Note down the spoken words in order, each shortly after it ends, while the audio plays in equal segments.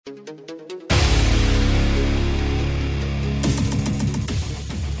Welcome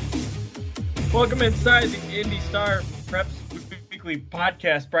inside the Indy Star Preps Weekly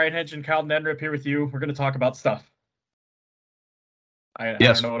Podcast. Brian Hench and Kyle Nedrip here with you. We're going to talk about stuff. I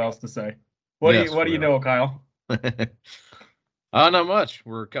don't know what else to say. What do you know, Kyle? Not much.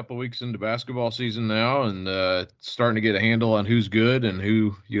 We're a couple weeks into basketball season now, and starting to get a handle on who's good and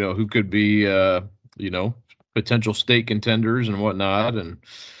who could be potential state contenders and whatnot. And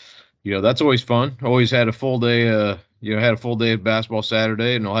that's always fun. Always had a full day. Had a full day of basketball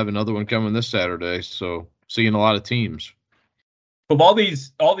Saturday, and I'll have another one coming this Saturday. So seeing a lot of teams. Of all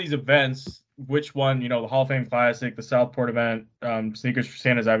these events, which one, the Hall of Fame Classic, the Southport event, Sneakers for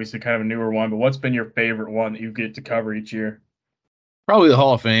Santa is obviously kind of a newer one, but what's been your favorite one that you get to cover each year? Probably the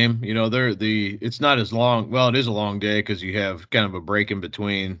Hall of Fame. It's not as long. Well, it is a long day because you have kind of a break in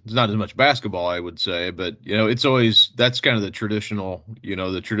between. It's not as much basketball, I would say, but it's always, that's kind of the traditional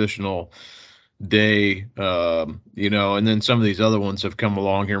day, and then some of these other ones have come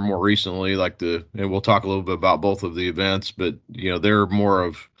along here more recently, and we'll talk a little bit about both of the events, but they're more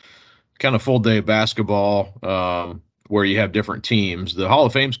of kind of full day basketball, where you have different teams. The Hall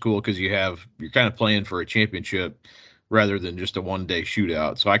of Fame's cool because you're kind of playing for a championship rather than just a one-day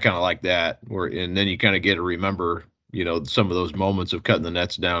shootout. So I kind of like that, and then you kind of get to remember, some of those moments of cutting the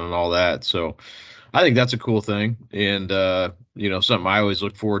nets down and all that. So I think that's a cool thing. And, something I always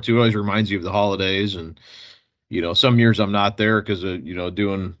look forward to. It always reminds you of the holidays. And, some years I'm not there because of,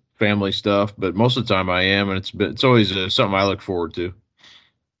 doing family stuff, but most of the time I am. And it's always something I look forward to.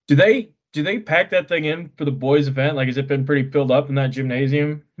 Do they pack that thing in for the boys event? Like, has it been pretty filled up in that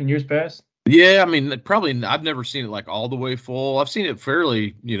gymnasium in years past? Yeah, I mean, probably I've never seen it like all the way full. I've seen it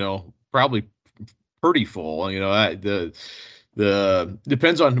fairly, probably pretty full. The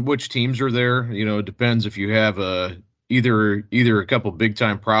depends on which teams are there. It depends if you have either a couple big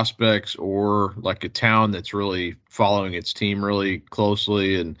time prospects or like a town that's really following its team really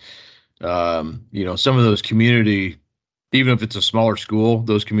closely. And some of those community, even if it's a smaller school,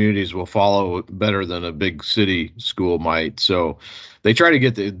 those communities will follow better than a big city school might. So they try to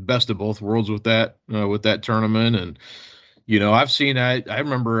get the best of both worlds with that tournament. And, I've seen, I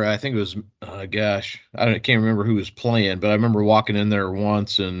remember, I think it was, I can't remember who was playing, but I remember walking in there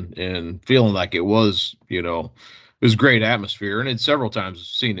once and feeling like it was, it was great atmosphere. And it's several times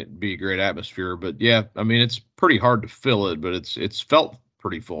seen it be a great atmosphere, but yeah, I mean, it's pretty hard to fill it, but it's felt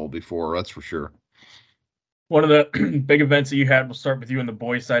pretty full before, that's for sure. One of the big events that you had, we'll start with you on the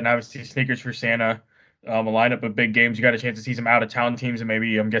boys side, and obviously Sneakers for Santa, a lineup of big games. You got a chance to see some out-of-town teams, and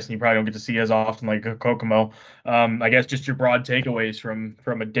maybe, I'm guessing you probably don't get to see as often, like Kokomo. I guess just your broad takeaways from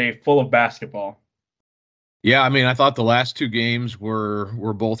a day full of basketball. Yeah, I mean, I thought the last two games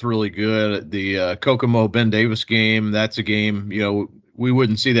were both really good. The Kokomo Ben Davis game, that's a game, we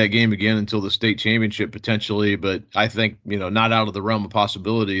wouldn't see that game again until the state championship potentially, but I think, not out of the realm of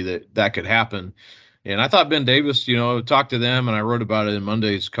possibility that could happen. And I thought Ben Davis, talked to them, and I wrote about it in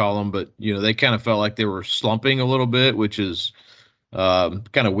Monday's column, but, they kind of felt like they were slumping a little bit, which is kind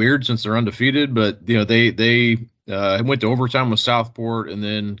of weird since they're undefeated. But, they went to overtime with Southport and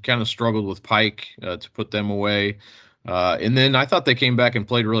then kind of struggled with Pike to put them away. And then I thought they came back and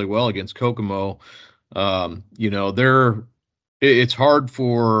played really well against Kokomo. It's hard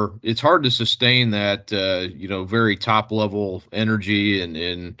to sustain that, very top level energy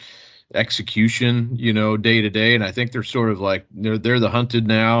and execution, day to day. And I think they're sort of like, they're the hunted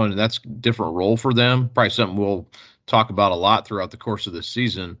now, and that's a different role for them. Probably something we'll talk about a lot throughout the course of this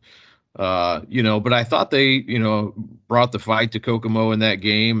season. But I thought they, brought the fight to Kokomo in that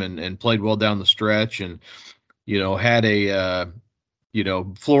game and played well down the stretch, and, had a,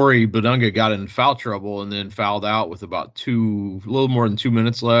 Flory Badunga got in foul trouble and then fouled out with a little more than 2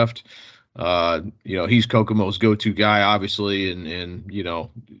 minutes left. He's Kokomo's go-to guy, obviously, and you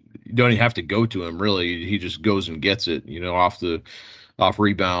don't even have to go to him really. He just goes and gets it, off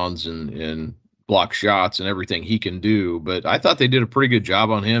rebounds and block shots and everything he can do. But I thought they did a pretty good job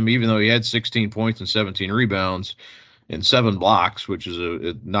on him, even though he had 16 points and 17 rebounds and 7 blocks, which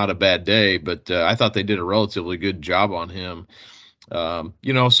is not a bad day. But I thought they did a relatively good job on him.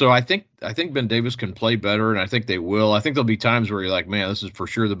 So I think Ben Davis can play better, and I think they will. I think there'll be times where you're like, man, this is for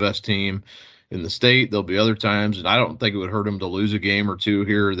sure the best team in the state. There'll be other times, and I don't think it would hurt them to lose a game or two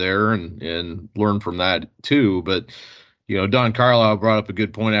here or there and learn from that too. But, Don Carlisle brought up a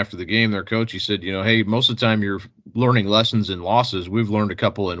good point after the game. Their coach, he said, hey, most of the time you're learning lessons in losses. We've learned a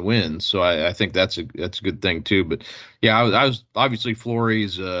couple in wins. So I think that's a good thing too. But yeah, I was obviously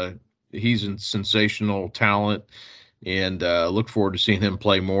Flory's, he's a sensational talent, and look forward to seeing him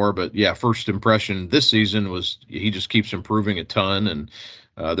play more. But yeah, first impression this season was he just keeps improving a ton, and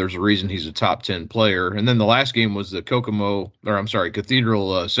There's a reason he's a top 10 player. And then the last game was the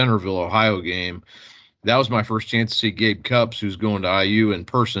Cathedral Centerville, Ohio game. That was my first chance to see Gabe Cupps, who's going to IU in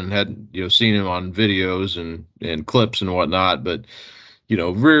person. Had seen him on videos and clips and whatnot, but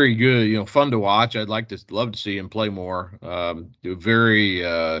very good. Fun to watch. Love to see him play more. Very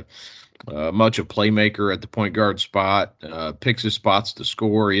much a playmaker at the point guard spot. Picks his spots to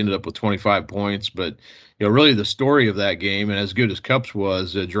score. He ended up with 25 points, but really the story of that game, and as good as Cupps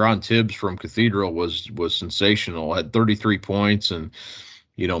was, Jerron Tibbs from Cathedral was sensational. Had 33 points, and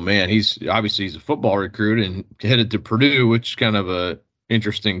man, he's a football recruit and headed to Purdue, which is kind of a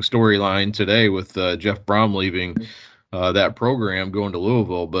interesting storyline today with Jeff Brom leaving that program, going to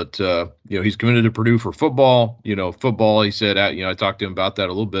Louisville. But he's committed to Purdue for football. Football. He said, I talked to him about that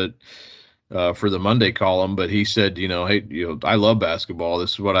a little bit for the Monday column, but he said, hey, I love basketball.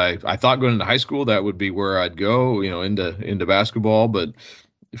 This is what I thought going into high school, that would be where I'd go, into basketball, but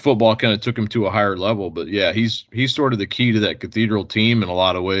football kind of took him to a higher level. But yeah, he's sort of the key to that Cathedral team in a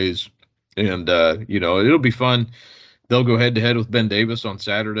lot of ways. And, it'll be fun. They'll go head to head with Ben Davis on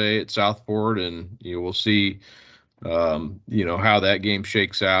Saturday at Southport, and we'll see, how that game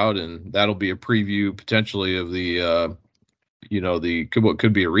shakes out, and that'll be a preview potentially of the, what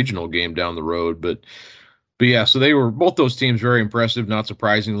could be a regional game down the road. But yeah, so they were both those teams very impressive. Not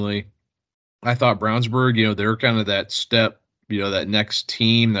surprisingly, I thought Brownsburg, they're kind of that step, that next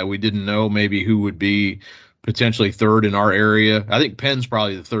team that we didn't know maybe who would be potentially third in our area. I think Penn's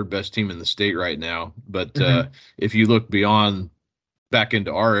probably the third best team in the state right now. But if you look beyond back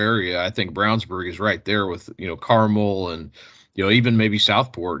into our area, I think Brownsburg is right there with, Carmel and, even maybe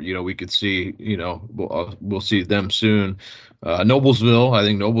Southport. We could see, we'll see them soon. Noblesville, I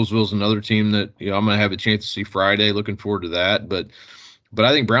think Noblesville's another team that, I'm going to have a chance to see Friday. Looking forward to that. But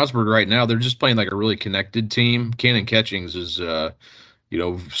I think Brownsburg right now, they're just playing like a really connected team. Cannon Catchings is,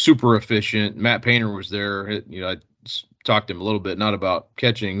 super efficient. Matt Painter was there. I talked to him a little bit, not about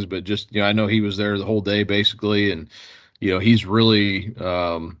Catchings, but just, I know he was there the whole day basically. And, he's really,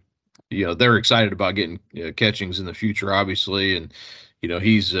 they're excited about getting Catchings in the future, obviously. And,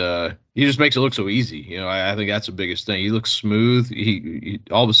 he just makes it look so easy. I think that's the biggest thing. He looks smooth. He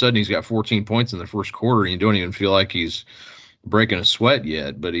all of a sudden he's got 14 points in the first quarter, and you don't even feel like he's breaking a sweat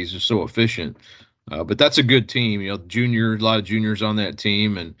yet, but he's just so efficient. But that's a good team. A lot of juniors on that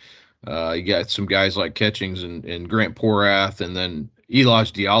team, and you got some guys like Catchings and Grant Porath, and then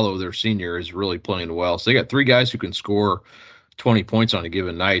Elaj Diallo, their senior, is really playing well. So they got three guys who can score 20 points on a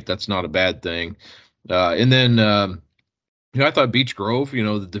given night. That's not a bad thing. And then I thought Beech Grove,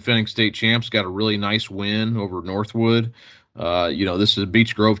 the defending state champs, got a really nice win over Northwood. This is a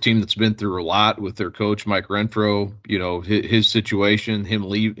Beech Grove team that's been through a lot with their coach, Mike Renfro, his situation, him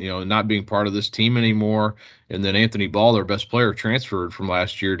not being part of this team anymore. And then Anthony Ball, their best player, transferred from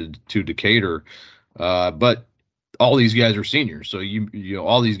last year to Decatur. But all these guys are seniors. So,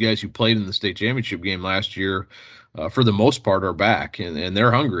 all these guys who played in the state championship game last year, for the most part, are back, and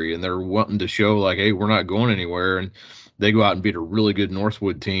they're hungry, and they're wanting to show like, hey, we're not going anywhere. And they go out and beat a really good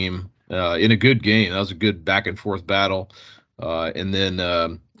Northwood team in a good game. That was a good back and forth battle. And then,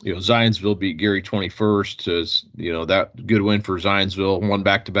 Zionsville beat Gary 21st. That good win for Zionsville. Won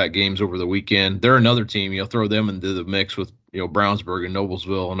back-to-back games over the weekend. They're another team. Throw them into the mix with, Brownsburg and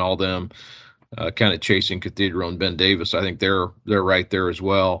Noblesville and all them, kind of chasing Cathedral and Ben Davis. I think they're right there as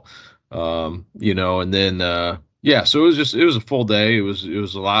well. And then, so it was a full day. It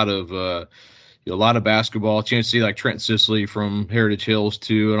was a lot of basketball. Chance to see like Trent Sisley from Heritage Hills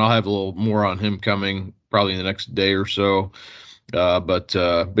too, and I'll have a little more on him coming probably in the next day or so. But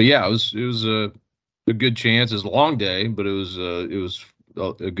yeah, it was a good chance. It was a long day, but it was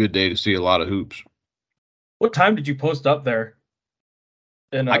a good day to see a lot of hoops. What time did you post up there?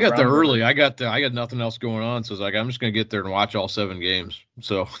 I got there early. I got nothing else going on, so I was like, I'm just gonna get there and watch all 7 games.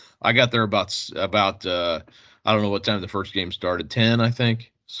 So I got there about I don't know what time the first game started, 10, I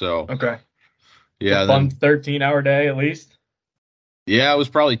think. So okay. Yeah, fun 13-hour day at least. Yeah, it was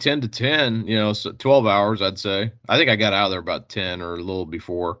probably 10 to 10, so 12 hours, I'd say. I think I got out of there about 10 or a little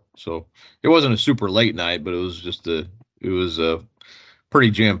before. So it wasn't a super late night, but it was pretty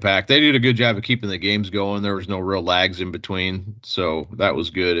jam-packed. They did a good job of keeping the games going. There was no real lags in between, so that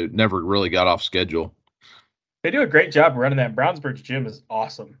was good. It never really got off schedule. They do a great job running that. Brownsburg's gym is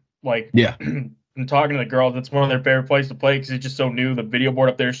awesome. Yeah. I'm talking to the girls. That's one of their favorite places to play because it's just so new. The video board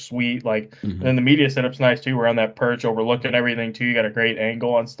up there is sweet. And then the media setup's nice too. We're on that perch overlooking everything too. You got a great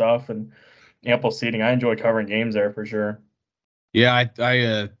angle on stuff and ample seating. I enjoy covering games there for sure. Yeah,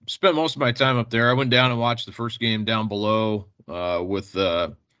 I spent most of my time up there. I went down and watched the first game down below with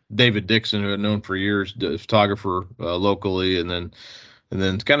David Dixon, who I've known for years, the photographer locally, and then and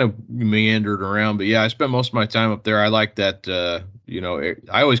then it's kind of meandered around. But yeah, I spent most of my time up there. I like that.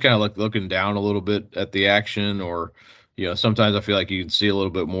 I always kind of like looking down a little bit at the action, or sometimes I feel like you can see a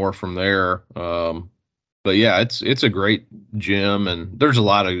little bit more from there. But yeah, it's a great gym, and there's a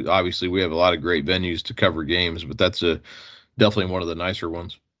lot of obviously we have a lot of great venues to cover games, but that's a definitely one of the nicer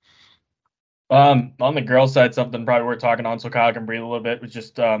ones. On the girls' side, something probably worth talking on so Kyle can breathe a little bit was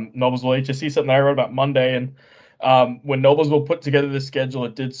just Noblesville HSC, something that I wrote about Monday. And when Noblesville put together the schedule,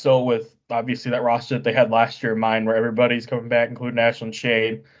 it did so with obviously that roster that they had last year in mind, where everybody's coming back, including Ashland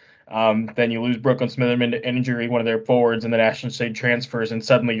Shade. Then you lose Brooklyn Smitherman to injury, one of their forwards, and then Ashland Shade transfers, and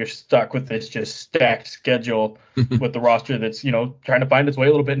suddenly you're stuck with this just stacked schedule with the roster that's trying to find its way a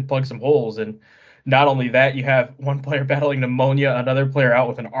little bit and plug some holes. And not only that, you have one player battling pneumonia, another player out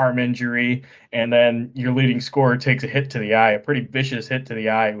with an arm injury, and then your leading scorer takes a hit to the eye, a pretty vicious hit to the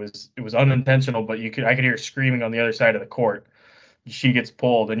eye. It was unintentional, but I could hear screaming on the other side of the court. She gets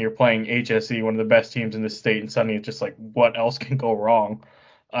pulled, and you're playing HSE, one of the best teams in the state, and suddenly it's just like, what else can go wrong?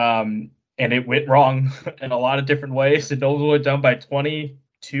 And it went wrong in a lot of different ways. And Noblesville went down by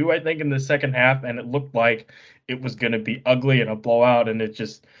 22, I think, in the second half, and it looked like it was going to be ugly and a blowout, and it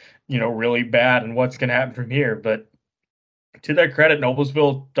just, really bad. And what's going to happen from here? But to their credit,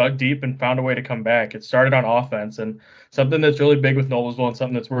 Noblesville dug deep and found a way to come back. It started on offense, and something that's really big with Noblesville and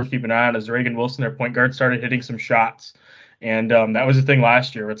something that's worth keeping an eye on is Reagan Wilson, their point guard, started hitting some shots. And that was the thing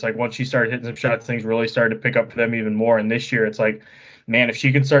last year. It's like once she started hitting some shots, things really started to pick up for them even more. And this year, it's like, man, if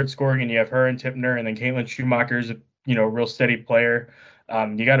she can start scoring, and you have her and Tipner, and then Caitlin Schumacher's a real steady player.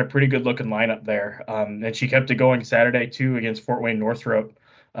 You got a pretty good looking lineup there. And she kept it going Saturday too against Fort Wayne Northrop.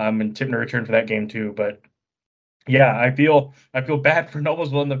 And Tipner returned for that game too. But yeah, I feel bad for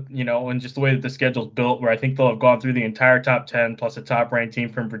Noblesville in and just the way that the schedule's built, where I think they'll have gone through the entire top 10 plus a top ranked team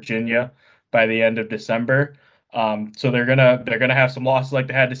from Virginia by the end of December. So they're gonna have some losses like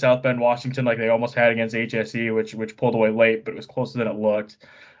they had to South Bend, Washington, like they almost had against HSE, which pulled away late, but it was closer than it looked.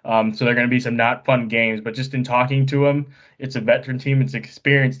 So they're gonna be some not fun games. But just in talking to them, it's a veteran team, it's an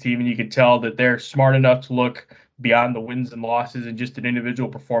experienced team, and you can tell that they're smart enough to look beyond the wins and losses and just in individual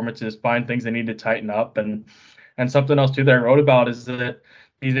performances, find things they need to tighten up. And something else too that I wrote about is that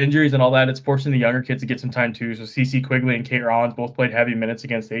these injuries and all that, it's forcing the younger kids to get some time too. So CC Quigley and Kate Rollins both played heavy minutes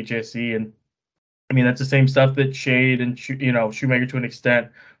against HSC, and I mean that's the same stuff that Shade and Shoemaker to an extent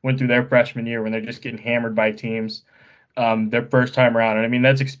went through their freshman year when they're just getting hammered by teams their first time around. And I mean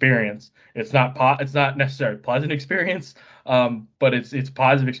that's experience. It's not necessarily pleasant experience, but it's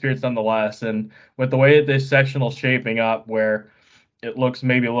positive experience nonetheless. And with the way that this sectional shaping up, where it looks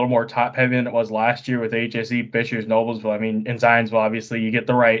maybe a little more top heavy than it was last year with HSE, Fishers, Noblesville. I mean, in Zionsville, obviously, you get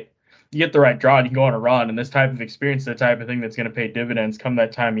the right draw, and you can go on a run. And this type of experience is the type of thing that's going to pay dividends come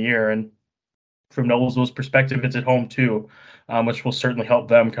that time of year. And from Noblesville's perspective, it's at home too, which will certainly help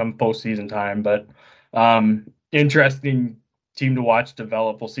them come postseason time. But interesting team to watch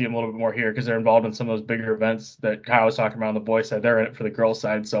develop. We'll see them a little bit more here because they're involved in some of those bigger events that Kyle was talking about on the boys' side. They're in it for the girls'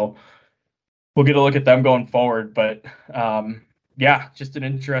 side, so we'll get a look at them going forward. But yeah, just an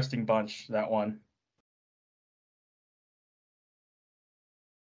interesting bunch, that one.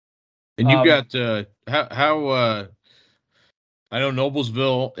 And you've got how I know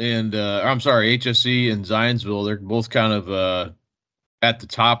Noblesville and I'm sorry, HSE and Zionsville, they're both kind of at the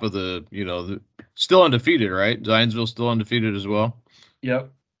top of still undefeated, right? Zionsville still undefeated as well.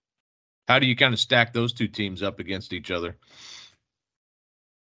 Yep. How do you kind of stack those two teams up against each other?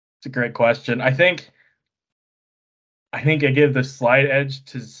 It's a great question. I think I give the slight edge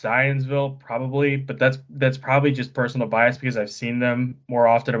to Zionsville probably, but that's probably just personal bias because I've seen them more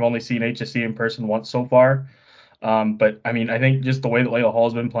often. I've only seen HSC in person once so far. But I mean, I think just the way that Layla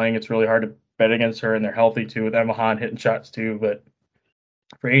Hall's been playing, it's really hard to bet against her, and they're healthy too with Emma Hahn hitting shots too. But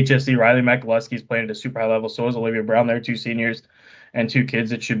for HSC, Riley McAlusky's playing at a super high level. So is Olivia Brown. They're two seniors and two kids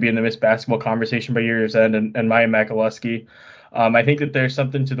that should be in the Miss Basketball conversation by year's end, and Maya McAlusky. I think that there's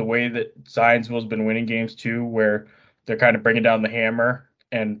something to the way that Zionsville's been winning games too, where they're kind of bringing down the hammer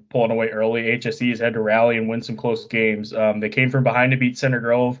and pulling away early. HSE has had to rally and win some close games. They came from behind to beat Center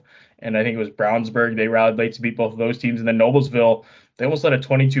Grove, and I think it was Brownsburg. They rallied late to beat both of those teams. And then Noblesville, they almost let a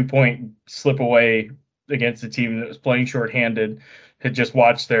 22-point slip away against a team that was playing shorthanded, had just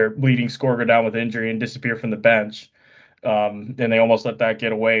watched their leading scorer go down with injury and disappear from the bench. And they almost let that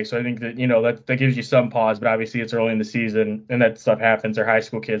get away. So I think that, that gives you some pause, but obviously it's early in the season and that stuff happens. They're high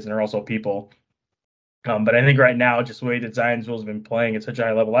school kids and they're also people. But I think right now, just the way that Zionsville's been playing at such a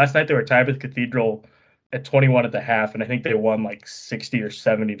high level. Last night they were tied with Cathedral at 21 at the half, and I think they won like 60 or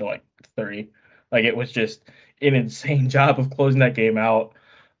 70 to like 30. Like it was just an insane job of closing that game out.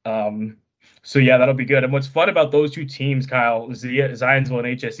 So yeah, that'll be good. And what's fun about those two teams, Kyle, is Zionsville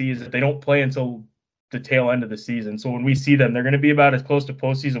and HSE, is that they don't play until the tail end of the season. So when we see them, they're going to be about as close to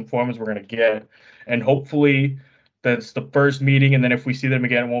postseason form as we're going to get. And hopefully that's the first meeting. And then if we see them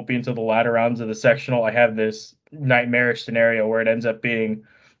again, it won't be until the latter rounds of the sectional. I have this nightmarish scenario where it ends up being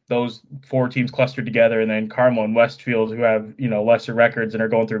those four teams clustered together, and then Carmel and Westfield, who have lesser records and are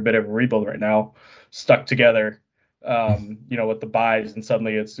going through a bit of a rebuild right now, stuck together with the buys, and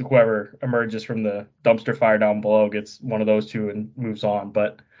suddenly it's whoever emerges from the dumpster fire down below gets one of those two and moves on.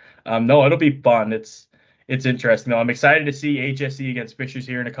 But no, it'll be fun. It's interesting though. I'm excited to see HSE against Fishers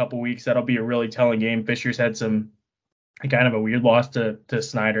here in a couple weeks. That'll be a really telling game. Fishers had some kind of a weird loss to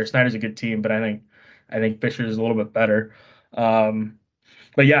Snyder. Snyder's a good team, but I think Fishers is a little bit better.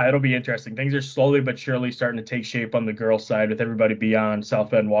 But yeah, it'll be interesting. Things are slowly but surely starting to take shape on the girls' side with everybody beyond South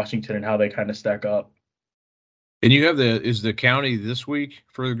Bend, Washington, and how they kind of stack up. And you have is the county this week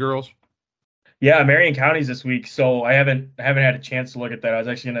for the girls? Yeah, Marion County's this week, so I haven't had a chance to look at that. I was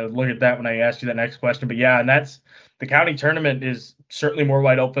actually going to look at that when I asked you that next question. But yeah, and that's the county tournament is certainly more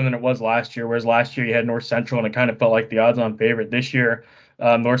wide open than it was last year. Whereas last year you had North Central, and it kind of felt like the odds-on favorite. This year,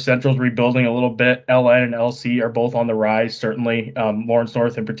 North Central's rebuilding a little bit. LN and LC are both on the rise. Certainly, Lawrence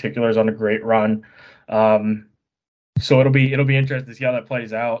North in particular is on a great run. So it'll be interesting to see how that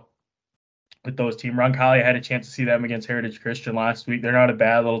plays out with those teams. Roncalli, I had a chance to see them against Heritage Christian last week. They're not a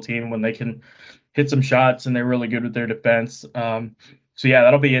bad little team when they can hit some shots, and they're really good with their defense. So yeah,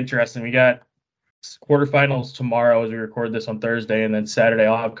 that'll be interesting. We got quarterfinals tomorrow as we record this on Thursday, and then Saturday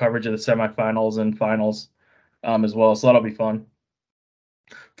I'll have coverage of the semifinals and finals as well. So that'll be fun.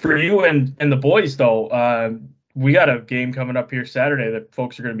 For you and the boys, though, we got a game coming up here Saturday that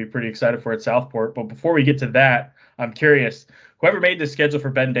folks are going to be pretty excited for at Southport. But before we get to that, I'm curious, whoever made the schedule for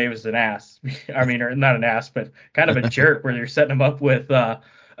Ben Davis is an ass. I mean, or not an ass, but kind of a jerk where you're setting him up with a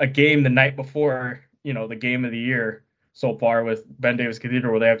game the night before, the game of the year so far with Ben Davis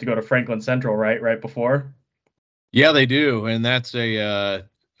Cathedral, where they have to go to Franklin Central, right before. Yeah, they do, and that's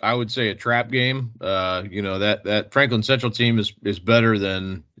I would say a trap game. That Franklin Central team is better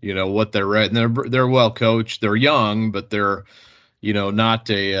than what they're at, and they're well coached. They're young, but they're not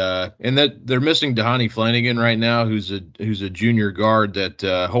and that they're missing Dahani Flanagan right now, who's a junior guard that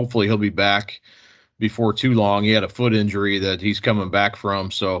hopefully he'll be back before too long. He had a foot injury that he's coming back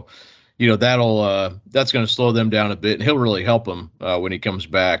from, so that's going to slow them down a bit, and he'll really help them when he comes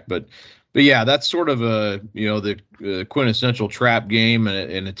back. But yeah, that's sort of the quintessential trap game,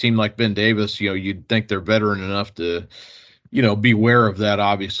 and a team like Ben Davis, you'd think they're veteran enough to beware of that,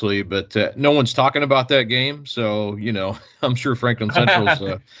 obviously, but no one's talking about that game. So, I'm sure Franklin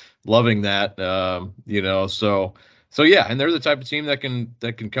Central's loving that, so yeah, and they're the type of team that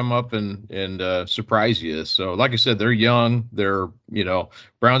can come up and surprise you. So like I said, they're young. They're,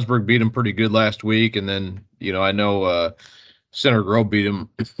 Brownsburg beat them pretty good last week. And then, I know Center Grove beat them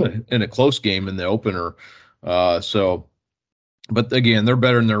in a close game in the opener. But again, they're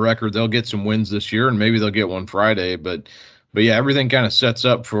better than their record. They'll get some wins this year, and maybe they'll get one Friday. But yeah, everything kind of sets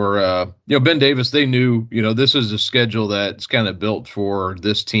up for Ben Davis. They knew this is a schedule that's kind of built for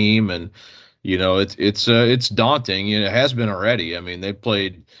this team, and it's daunting. It has been already. I mean, they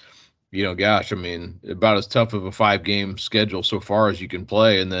played about as tough of a 5-game schedule so far as you can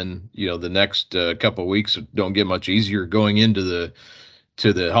play, and then the next couple of weeks don't get much easier going into the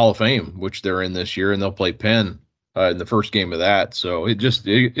Hall of Fame, which they're in this year, and they'll play Penn in the first game of that. So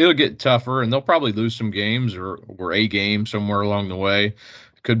it'll get tougher, and they'll probably lose some games or a game somewhere along the way.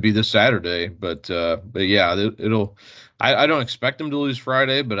 Could be this Saturday, but yeah, it'll. I don't expect them to lose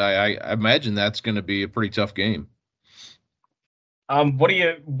Friday, but I imagine that's going to be a pretty tough game. What do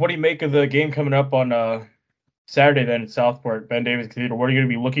you make of the game coming up on Saturday then at Southport, Ben Davis Cathedral? What are you going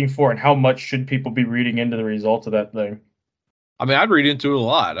to be looking for, and how much should people be reading into the results of that thing? I mean, I'd read into it a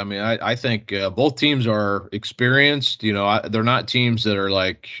lot. I mean, I think both teams are experienced. They're not teams that are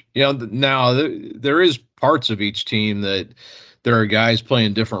like, now there is parts of each team that there are guys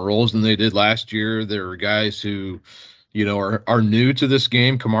playing different roles than they did last year. There are guys who, are new to this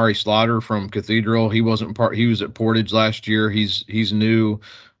game. Kamari Slaughter from Cathedral, he was at Portage last year. He's new,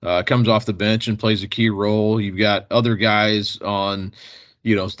 comes off the bench and plays a key role. You've got other guys on,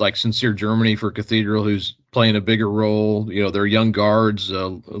 like Sincere Germany for Cathedral, who's playing a bigger role. They're young guards.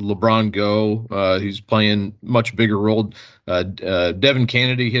 LeBron Go, he's playing much bigger role. Devin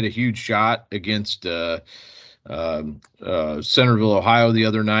Kennedy hit a huge shot against Centerville, Ohio the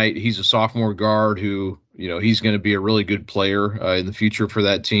other night. He's a sophomore guard who, he's going to be a really good player in the future for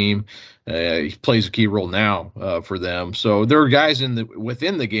that team. He plays a key role now for them. So there are guys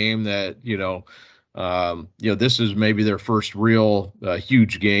within the game that, This is maybe their first real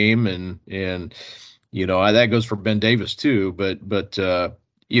huge game, and that goes for Ben Davis too. But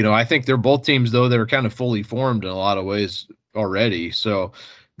I think they're both teams though that are kind of fully formed in a lot of ways already. So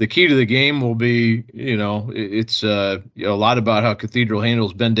the key to the game will be, it's a lot about how Cathedral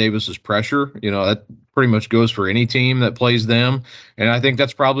handles Ben Davis's pressure. That pretty much goes for any team that plays them, and I think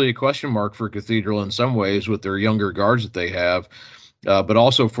that's probably a question mark for Cathedral in some ways with their younger guards that they have. But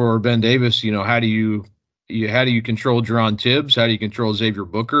also for Ben Davis, how do you control Jerron Tibbs? How do you control Xavier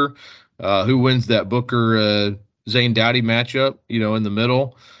Booker? Who wins that Booker Zane Dowdy matchup? In the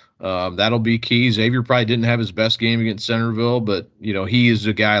middle, that'll be key. Xavier probably didn't have his best game against Centerville, but he is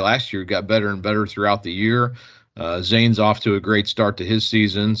a guy last year who got better and better throughout the year. Zane's off to a great start to his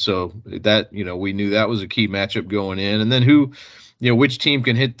season, so that we knew that was a key matchup going in. And then which team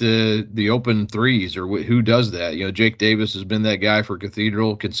can hit the open threes, or who does that? Jake Davis has been that guy for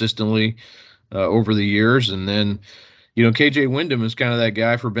Cathedral consistently over the years, and then KJ Wyndham is kind of that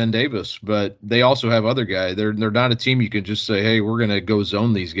guy for Ben Davis, but they also have other guys. They're not a team you can just say, hey, we're going to go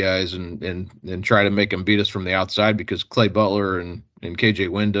zone these guys and try to make them beat us from the outside, because Clay Butler and KJ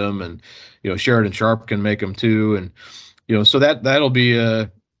Wyndham and Sheridan Sharp can make them too, and so that'll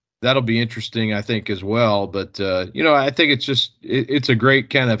be interesting, I think, as well. But I think it's a great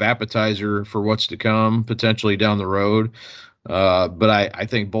kind of appetizer for what's to come potentially down the road. But I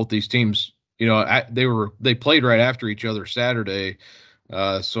think both these teams, they played right after each other Saturday,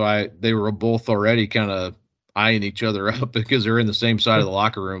 so they were both already kind of eyeing each other up because they're in the same side of the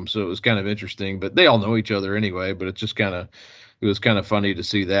locker room. So it was kind of interesting. But they all know each other anyway. But it was kind of funny to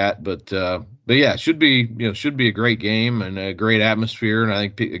see that. But yeah, it should be a great game and a great atmosphere. And I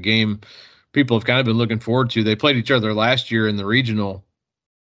think a game people have kind of been looking forward to. They played each other last year in the regional,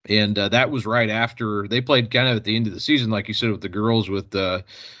 and that was right after they played kind of at the end of the season, like you said, with the girls, with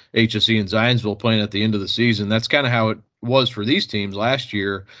HSE and Zionsville playing at the end of the season. That's kind of how it was for these teams last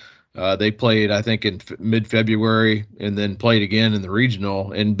year. They played, I think, in mid-February, and then played again in the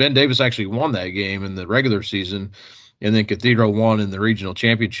regional. And Ben Davis actually won that game in the regular season, and then Cathedral won in the regional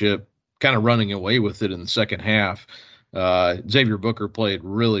championship, kind of running away with it in the second half. Xavier Booker played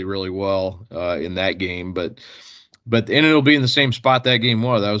really, really well in that game, but it'll be in the same spot that game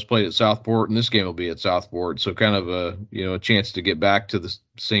was. That was played at Southport, and this game will be at Southport. So kind of a chance to get back to the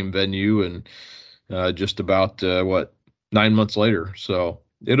same venue, and just about 9 months later. So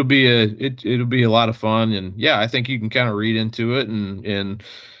it'll be a lot of fun, and yeah, I think you can kind of read into it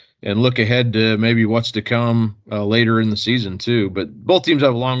and look ahead to maybe what's to come later in the season too. But both teams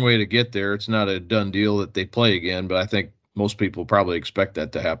have a long way to get there. It's not a done deal that they play again, but I think most people probably expect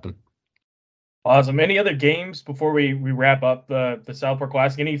that to happen. Awesome. Any other games before we wrap up the Southport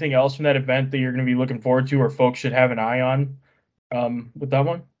Classic? Anything else from that event that you're going to be looking forward to, or folks should have an eye on with that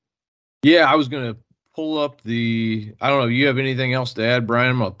one? Yeah, I was going to pull up I don't know. You have anything else to add,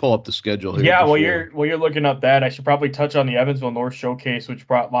 Brian? I'm going to pull up the schedule here. Yeah, while you're looking up that, I should probably touch on the Evansville North Showcase, which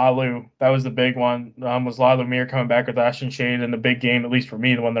brought Lalu. That was the big one. Was Lalu Mir coming back with Ashton Shade, and the big game, at least for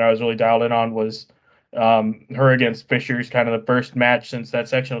me, the one that I was really dialed in on was her against Fishers, kind of the first match since that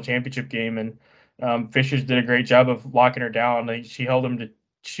sectional championship game, and Fishers did a great job of locking her down. She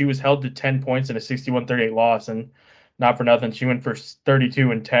was held to 10 points in a 61-38 loss, and not for nothing, she went for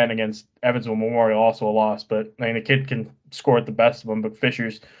 32 and 10 against Evansville Memorial, also a loss. But I mean, the kid can score at the best of them. But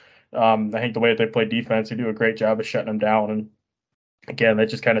Fishers, I think the way that they play defense, they do a great job of shutting them down. And again, that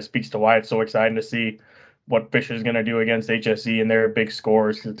just kind of speaks to why it's so exciting to see what Fishers is going to do against HSE and their big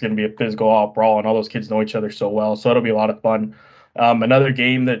scores. It's going to be a physical out brawl, and all those kids know each other so well. So it'll be a lot of fun. Another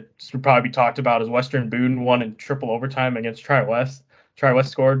game that should probably be talked about is Western Boone won in triple overtime against Tri-West.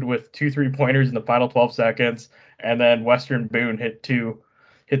 Tri-West scored with 2 3-pointers in the final 12 seconds, and then Western Boone hit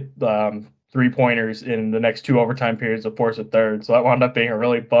 3-pointers in the next 2 overtime periods of fourth and third. So that wound up being a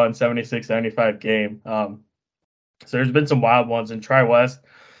really fun 76-75 game. So there's been some wild ones in Tri-West,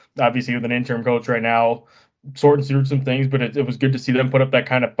 obviously with an interim coach right now, sorting through some things, but it was good to see them put up that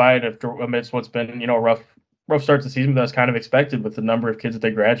kind of fight amidst what's been, rough start to the season, but that's kind of expected with the number of kids that they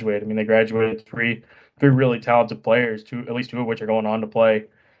graduated. I mean, they graduated three really talented players, at least 2 of which are going on to play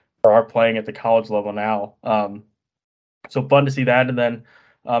or are playing at the college level now. So fun to see that. And then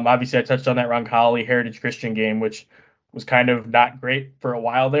obviously I touched on that Roncalli Heritage Christian game, which was kind of not great for a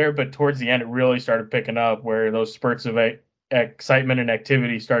while there, but towards the end it really started picking up, where those spurts of excitement and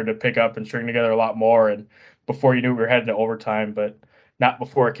activity started to pick up and string together a lot more. And before you knew, we were headed to overtime, but not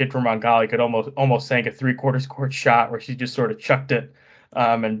before a kid from Roncalli could almost sank a 3/4 court shot where she just sort of chucked it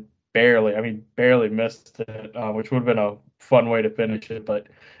and barely missed it, which would have been a fun way to finish it. But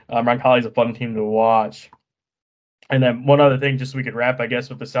Roncalli is a fun team to watch. And then one other thing, just so we could wrap, I guess,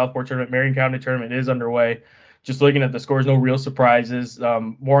 with the Southport tournament, Marion County tournament is underway. Just looking at the scores, no real surprises.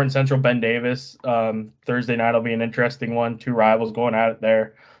 Warren Central, Ben Davis. Thursday night will be an interesting one. Two rivals going at it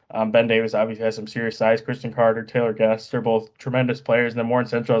there. Ben Davis obviously has some serious size. Christian Carter, Taylor Guest, they're both tremendous players. And then Warren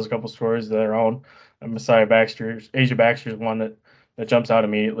Central has a couple stories of their own. Messiah Baxter, Asia Baxter is one that jumps out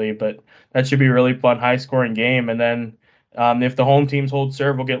immediately. But that should be a really fun, high scoring game. And then if the home teams hold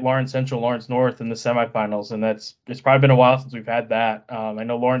serve, we'll get Lawrence Central, Lawrence North in the semifinals, and it's probably been a while since we've had that. I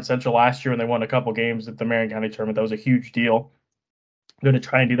know Lawrence Central last year when they won a couple games at the Marion County tournament, that was a huge deal. Going to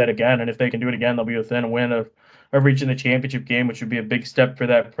try and do that again, and if they can do it again, they'll be within a win of reaching the championship game, which would be a big step for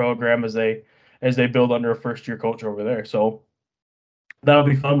that program as they build under a first year coach over there. So that'll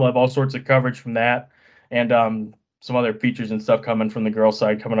be fun. We'll have all sorts of coverage from that, and some other features and stuff coming from the girls'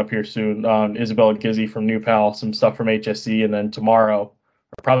 side coming up here soon. Isabella Gizzi from New Pal, some stuff from HSC, and then tomorrow,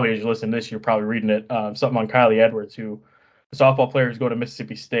 or probably as you listen to this, you're probably reading it, something on Kylie Edwards, who the softball player is going to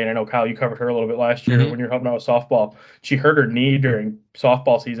Mississippi State. I know, Kyle, you covered her a little bit last year when you're helping out with softball. She hurt her knee during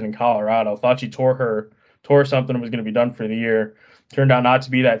softball season in Colorado. Thought she tore something and was going to be done for the year. Turned out not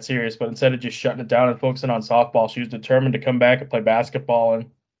to be that serious, but instead of just shutting it down and focusing on softball, she was determined to come back and play basketball, and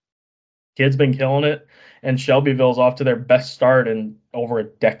kid's been killing it. And Shelbyville's off to their best start in over a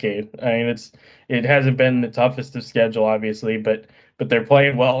decade. I mean, it hasn't been the toughest of schedule, obviously, but they're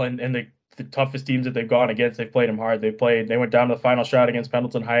playing well, and the toughest teams that they've gone against, they've played them hard. They went down to the final shot against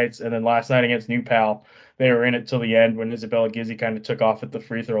Pendleton Heights, and then last night against New Pal, they were in it till the end when Isabella Gizzi kind of took off at the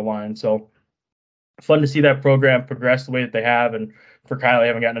free throw line. So fun to see that program progress the way that they have. And for Kylie, I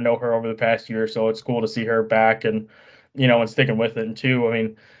haven't gotten to know her over the past year, so it's cool to see her back and and sticking with it. And two, I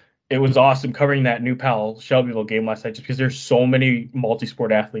mean, it was awesome covering that New Pal Shelbyville game last night just because there's so many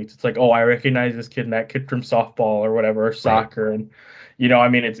multi-sport athletes. It's like, oh, I recognize this kid and that kid from softball or whatever, or soccer. Right. And, I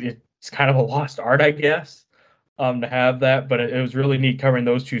mean, it's kind of a lost art, I guess, to have that. But it was really neat covering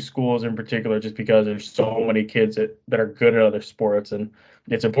those two schools in particular just because there's so many kids that are good at other sports. And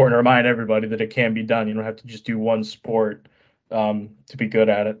it's important to remind everybody that it can be done. You don't have to just do one sport to be good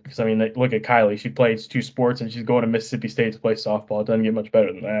at it. Because, I mean, look at Kylie. She plays two sports and she's going to Mississippi State to play softball. It doesn't get much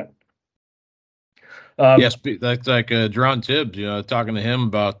better than that. Yes, that's like Jerron Tibbs, talking to him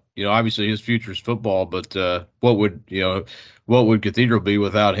about, obviously his future is football, but what would Cathedral be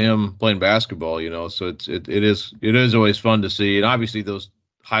without him playing basketball, so it is always fun to see. And obviously those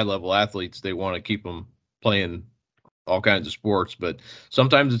high level athletes, they want to keep them playing all kinds of sports, but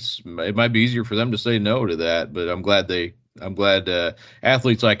sometimes it might be easier for them to say no to that. But I'm glad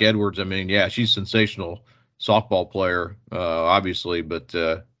athletes like Edwards, I mean, yeah, she's a sensational softball player, obviously, but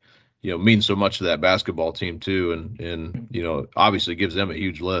means so much to that basketball team too, and obviously gives them a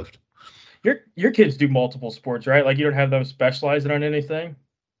huge lift. Your kids do multiple sports, right? Like you don't have them specializing on anything?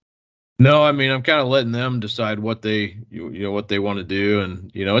 No, I mean I'm kind of letting them decide what they what they want to do,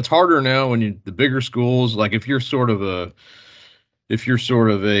 and it's harder now when the bigger schools. Like if you're sort of a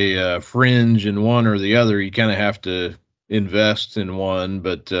fringe in one or the other, you kind of have to invest in one,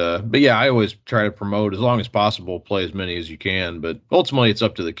 but yeah, I always try to promote as long as possible, play as many as you can, but ultimately it's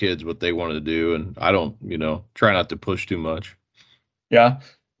up to the kids what they want to do, and I don't try not to push too much. Yeah,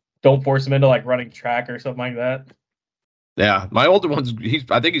 don't force them into like running track or something like that. Yeah, my older one's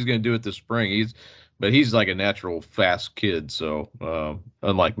I think he's going to do it this spring. He's like a natural fast kid, so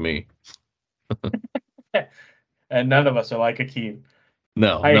unlike me. And none of us are like Akeem.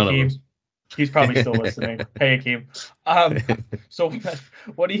 No, Hi, none Akeem. Of us. He's probably still listening. Hey, Akeem. So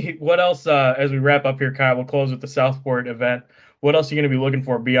what else, as we wrap up here, Kyle, we'll close with the Southport event. What else are you going to be looking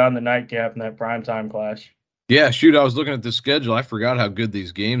for beyond the nightcap and that primetime clash? Yeah, shoot, I was looking at the schedule. I forgot how good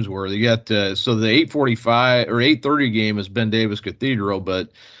these games were. They got, so the 8:45 or 8:30 game is Ben Davis Cathedral,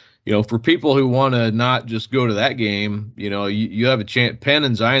 but, for people who want to not just go to that game, you have a chance. Penn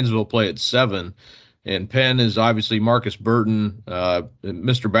and Zionsville play at 7. And Penn is obviously Marcus Burton,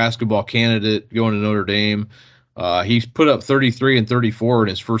 Mr. Basketball candidate going to Notre Dame. He's put up 33 and 34 in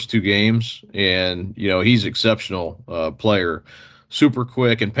his first 2 games, and he's exceptional player, super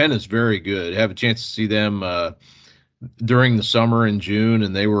quick. And Penn is very good. I have a chance to see them during the summer in June,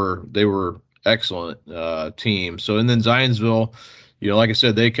 and they were excellent team. So and then Zionsville, like I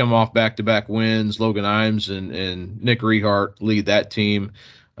said, they come off back-to-back wins. Logan Imes and Nick Rehart lead that team.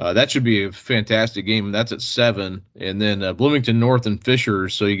 That should be a fantastic game. That's at 7. And then Bloomington North and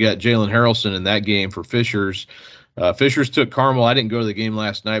Fishers. So you got Jalen Harrelson in that game for Fishers. Fishers took Carmel. I didn't go to the game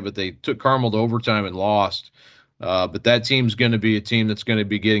last night, but they took Carmel to overtime and lost. But that team's going to be a team that's going to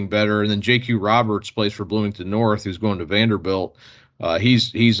be getting better. And then J.Q. Roberts plays for Bloomington North, who's going to Vanderbilt.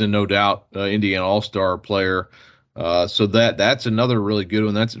 He's a no doubt Indiana All-Star player. So that's another really good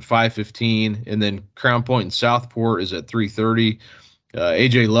one. That's at 5:15, and then Crown Point and Southport is at 3:30.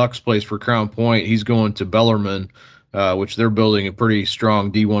 AJ Lux plays for Crown Point. He's going to Bellarmine, which they're building a pretty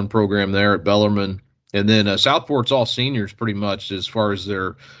strong D1 program there at Bellarmine. And then Southport's all seniors pretty much as far as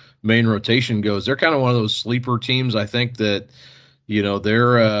their main rotation goes. They're kind of one of those sleeper teams. I think that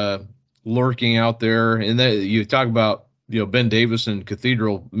they're lurking out there. And you talk about Ben Davis and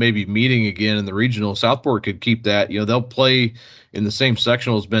Cathedral maybe meeting again in the regional. Southport could keep that. They'll play in the same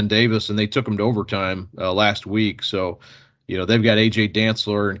sectional as Ben Davis, and they took them to overtime last week. So they've got AJ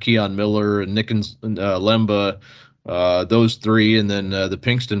Dantzler and Keon Miller and Nickens Lemba, those three, and then the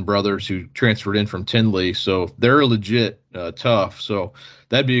Pinkston brothers who transferred in from Tindley. So they're legit tough. So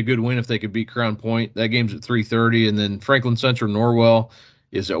that'd be a good win if they could beat Crown Point. That game's at 3:30, and then Franklin Central Norwell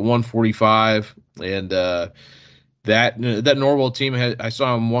is at 1:45, and that Norwell team I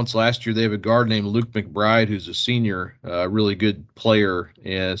saw him once last year. They have a guard named Luke McBride who's a senior, really good player,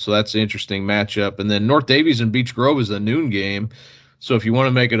 and so that's an interesting matchup. And then North Davies and Beech Grove is a noon game. So if you want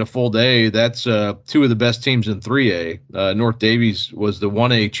to make it a full day, that's two of the best teams in 3A. North Davies was the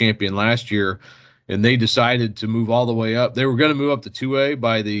 1A champion last year, and they decided to move all the way up. They were going to move up to 2A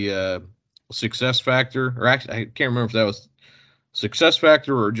by the success factor, or actually I can't remember if that was success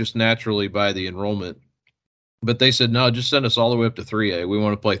factor or just naturally by the enrollment. But they said, no, just send us all the way up to 3A. We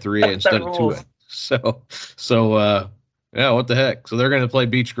want to play 3A instead of 2A. So yeah, what the heck? So they're going to play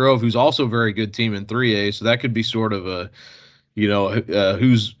Beech Grove, who's also a very good team in 3A. So that could be sort of a,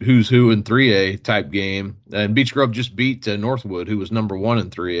 who's who in 3A type game. And Beech Grove just beat Northwood, who was number 1 in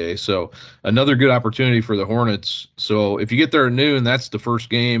 3A. So another good opportunity for the Hornets. So if you get there at noon, that's the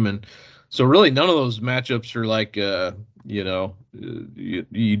first game. And so really none of those matchups are like, you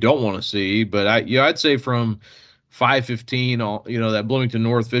don't want to see, but I'd say from 5:15, that Bloomington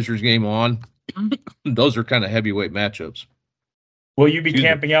North Fishers game on, those are kind of heavyweight matchups. Will you be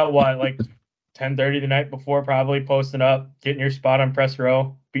camping out like 10:30 the night before, probably posting up, getting your spot on press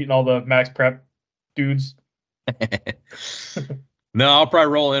row, beating all the max prep dudes? No, I'll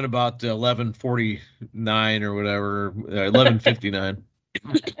probably roll in about 11:49 or whatever, 11:59.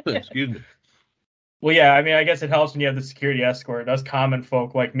 Excuse me. Well, yeah, I mean, I guess it helps when you have the security escort. Us common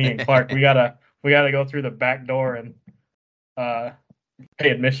folk like me and Clark, we gotta go through the back door and pay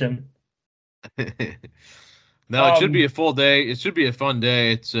admission. No, it should be a full day. It should be a fun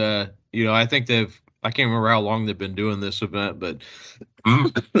day. It's I think I can't remember how long they've been doing this event, but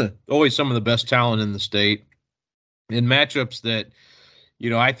always some of the best talent in the state in matchups that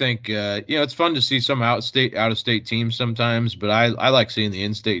I think it's fun to see some out of state teams sometimes, but I like seeing the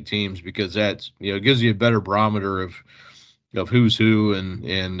in-state teams because that's it gives you a better barometer of who's who and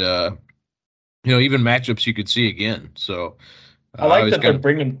even matchups you could see again. So I like that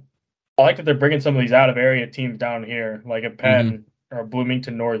they're bringing some of these out of area teams down here, like a Penn or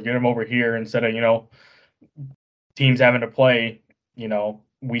Bloomington North, get them over here instead of teams having to play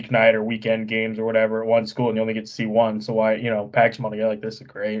weeknight or weekend games or whatever at one school and you only get to see one. So why, pack some together like this is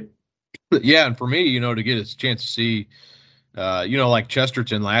great. Yeah, and for me, to get a chance to see, like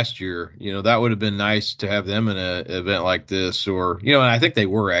Chesterton last year, that would have been nice to have them in an event like this. Or, and I think they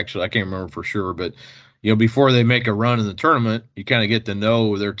were actually, I can't remember for sure, but before they make a run in the tournament, you kind of get to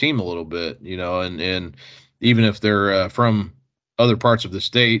know their team a little bit, and even if they're from other parts of the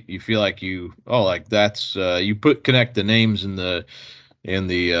state, you feel like you connect the names and the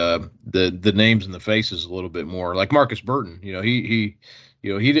names and the faces a little bit more. Like Marcus Burton, he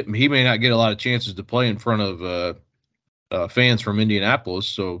may not get a lot of chances to play in front of fans from Indianapolis,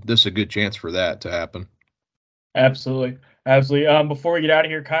 so this is a good chance for that to happen. Absolutely. Before we get out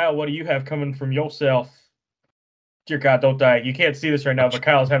of here, Kyle, what do you have coming from yourself? Dear God, don't die. You can't see this right now, but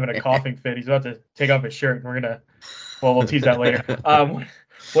Kyle's having a coughing fit. He's about to take off his shirt, and we'll tease that later.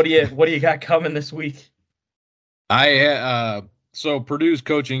 What do you got coming this week? So Purdue's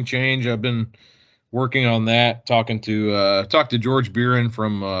coaching change. I've been working on that. Talked to George Beeran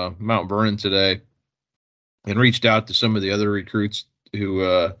from Mount Vernon today, and reached out to some of the other recruits who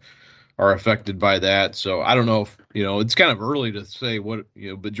are affected by that. So I don't know if it's kind of early to say what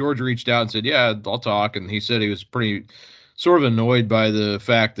but George reached out and said, yeah, I'll talk, and he said he was pretty sort of annoyed by the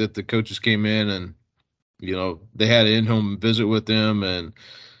fact that the coaches came in and they had an in-home visit with them and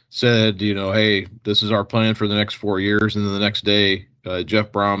said, hey, this is our plan for the next 4 years. And then the next day,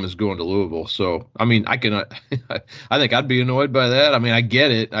 Jeff Brom is going to Louisville. So, I mean, I think I'd be annoyed by that. I mean, I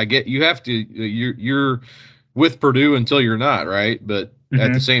get it. You have to, you're with Purdue until you're not, right? But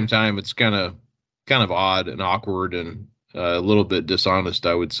at the same time, it's kind of odd and awkward and a little bit dishonest,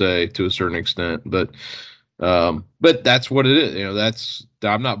 I would say, to a certain extent. But that's what it is.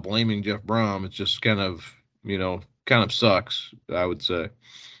 I'm not blaming Jeff Brom. It's just kind of, kind of sucks, I would say.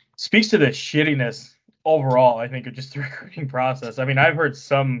 Speaks to the shittiness overall, I think, of just the recruiting process. I mean, I've heard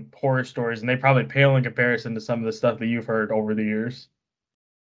some horror stories, and they probably pale in comparison to some of the stuff that you've heard over the years.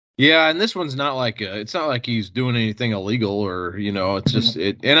 Yeah, and this one's not like it's not like he's doing anything illegal or it's just Mhm.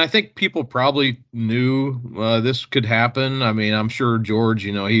 it. And I think people probably knew this could happen. I mean, I'm sure George,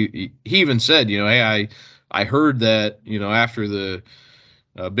 he even said, hey, I heard that after the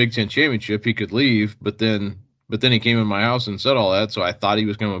Big Ten championship he could leave, but then he came in my house and said all that, so I thought he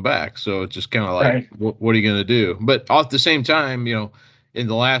was coming back. So it's just kind of like, Right. what are you going to do? But at the same time, in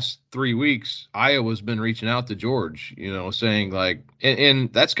the last 3 weeks, Iowa's been reaching out to George, saying like,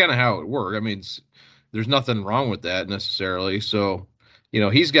 and that's kind of how it worked. I mean, there's nothing wrong with that necessarily. So,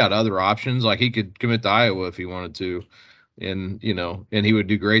 he's got other options. Like he could commit to Iowa if he wanted to, and he would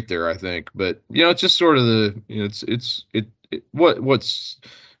do great there, I think. But it's just sort of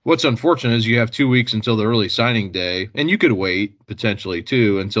what's unfortunate is you have 2 weeks until the early signing day, and you could wait potentially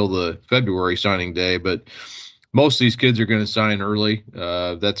too until the February signing day, but most of these kids are going to sign early.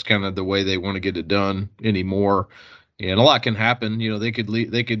 That's kind of the way they want to get it done anymore. And a lot can happen. They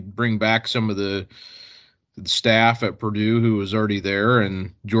could bring back some of the staff at Purdue who was already there,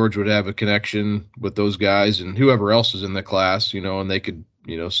 and George would have a connection with those guys and whoever else is in the class, and they could,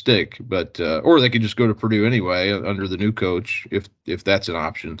 stick. But or they could just go to Purdue anyway under the new coach if that's an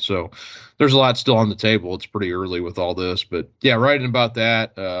option. So there's a lot still on the table. It's pretty early with all this, but yeah, writing about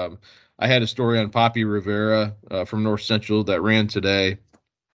that. I had a story on Poppy Rivera from North Central that ran today.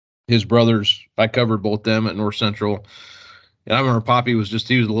 His brothers, I covered both them at North Central. And I remember Poppy he was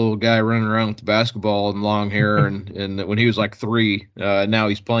a little guy running around with the basketball and long hair, and when he was like 3, now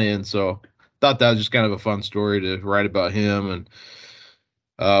he's playing. So thought that was just kind of a fun story to write about him.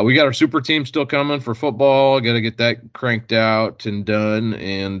 And we got our super team still coming for football. Got to get that cranked out and done.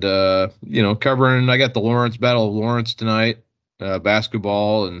 And covering. I got the Lawrence Battle of Lawrence tonight,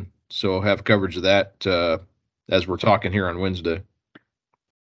 basketball, and so have coverage of that as we're talking here on Wednesday.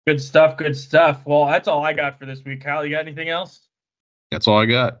 Good stuff. Good stuff. Well, that's all I got for this week. Kyle, you got anything else? That's all I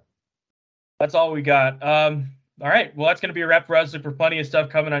got. That's all we got. All right. Well, that's going to be a wrap for us. For plenty of stuff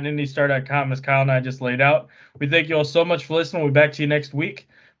coming on IndyStar.com, as Kyle and I just laid out. We thank you all so much for listening. We'll be back to you next week.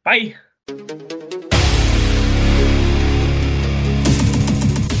 Bye.